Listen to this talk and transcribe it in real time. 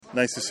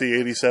Nice to see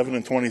 87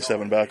 and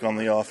 27 back on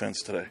the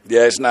offense today.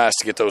 Yeah, it's nice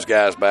to get those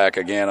guys back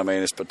again. I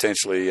mean, it's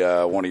potentially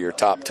one of your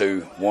top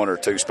one or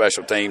two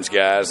special teams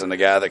guys, and the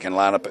guy that can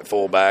line up at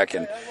fullback,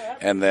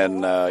 and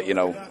then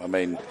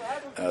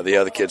the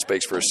other kid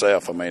speaks for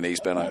himself. I mean,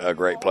 he's been a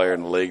great player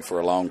in the league for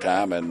a long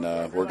time, and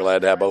we're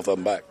glad to have both of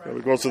them back.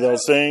 It goes without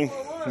saying,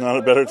 not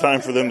a better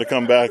time for them to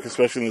come back,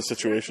 especially in the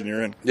situation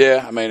you're in.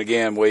 Yeah, I mean,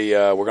 again,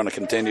 we're going to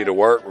continue to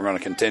work. We're going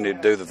to continue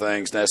to do the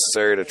things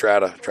necessary to try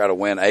to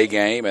win a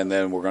game, and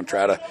then we're going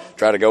to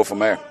try to go from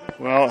there.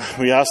 Well,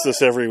 we ask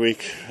this every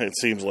week, it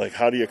seems like.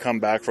 How do you come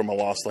back from a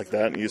loss like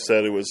that? And you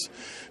said it was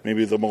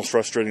maybe the most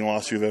frustrating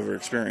loss you've ever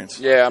experienced.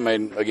 Yeah, I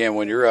mean, again,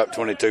 when you're up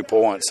 22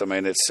 points, I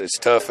mean, it's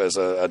tough as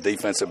a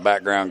defensive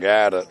background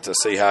guy to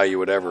see how you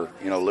would ever,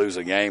 lose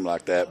a game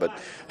like that. But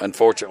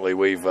unfortunately,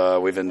 we've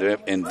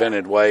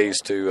invented ways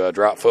to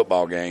drop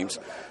football games.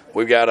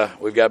 We've got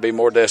to be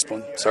more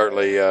disciplined.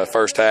 Certainly,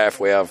 first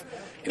half we have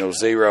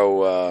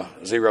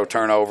zero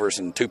turnovers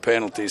and 2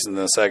 penalties, and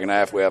then the second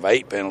half we have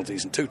 8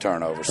 penalties and 2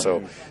 turnovers.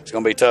 So it's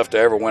going to be tough to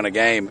ever win a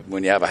game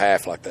when you have a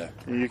half like that.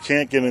 You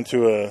can't get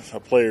into a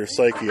player's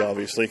psyche,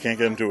 obviously. You can't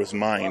get into his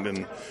mind,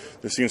 and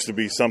there seems to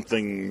be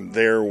something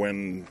there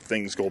when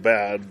things go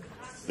bad.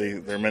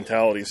 Their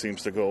mentality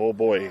seems to go, oh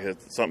boy,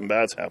 something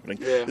bad's happening.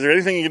 Yeah. Is there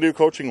anything you can do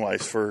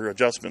coaching-wise for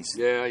adjustments?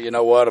 Yeah, you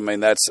know what? I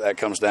mean, that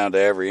comes down to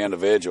every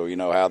individual,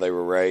 how they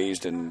were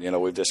raised, and,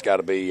 we've just got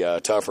to be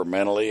tougher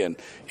mentally, and,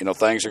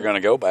 things are going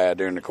to go bad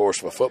during the course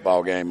of a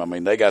football game. I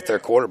mean, they got their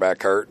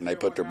quarterback hurt, and they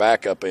put their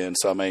backup in,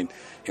 so, I mean,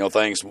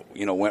 things,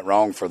 went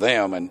wrong for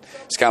them, and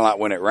it's kind of like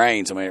when it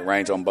rains. I mean, it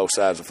rains on both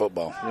sides of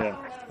football. Yeah.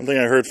 One thing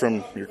I heard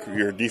from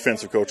your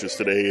defensive coaches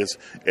today is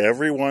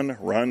everyone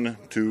run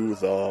to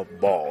the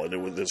ball, and it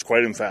was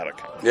quite emphatic.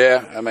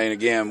 Yeah, I mean,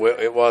 again,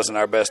 it wasn't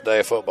our best day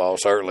of football,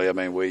 certainly. I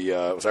mean,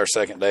 it was our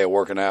second day of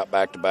working out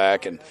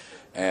back-to-back, and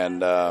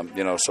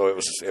so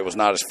it was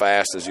not as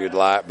fast as you'd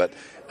like, but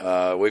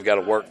we've got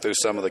to work through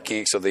some of the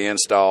kinks of the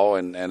install,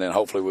 and then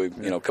hopefully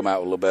we come out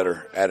with a little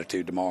better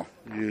attitude tomorrow.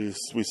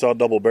 We saw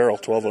double barrel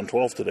 12 on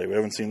 12 today. We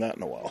haven't seen that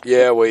in a while.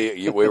 Yeah,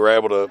 we were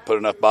able to put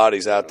enough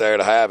bodies out there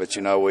to have it.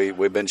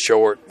 We've been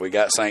short. We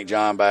got St.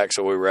 John back,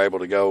 so we were able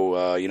to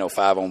go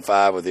 5 on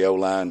 5 with the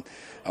O-line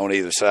on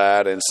either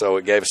side, and so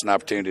it gave us an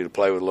opportunity to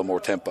play with a little more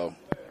tempo.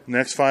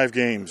 Next 5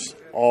 games,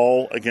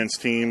 all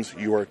against teams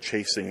you are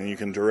chasing, and you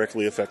can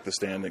directly affect the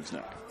standings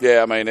now.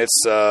 Yeah, I mean,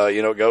 it's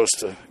it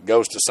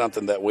goes to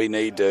something that we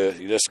need to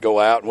just go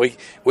out, and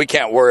we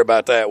can't worry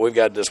about that. We've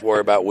got to just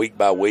worry about week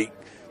by week,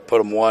 put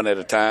them one at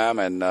a time,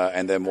 and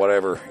then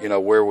whatever,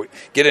 where we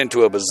get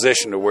into a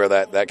position to where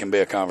that can be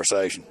a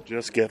conversation.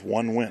 Just get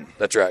one win.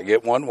 That's right,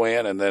 get one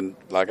win, and then,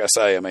 like I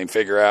say, I mean,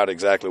 figure out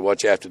exactly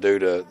what you have to do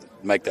to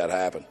make that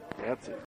happen. That's it.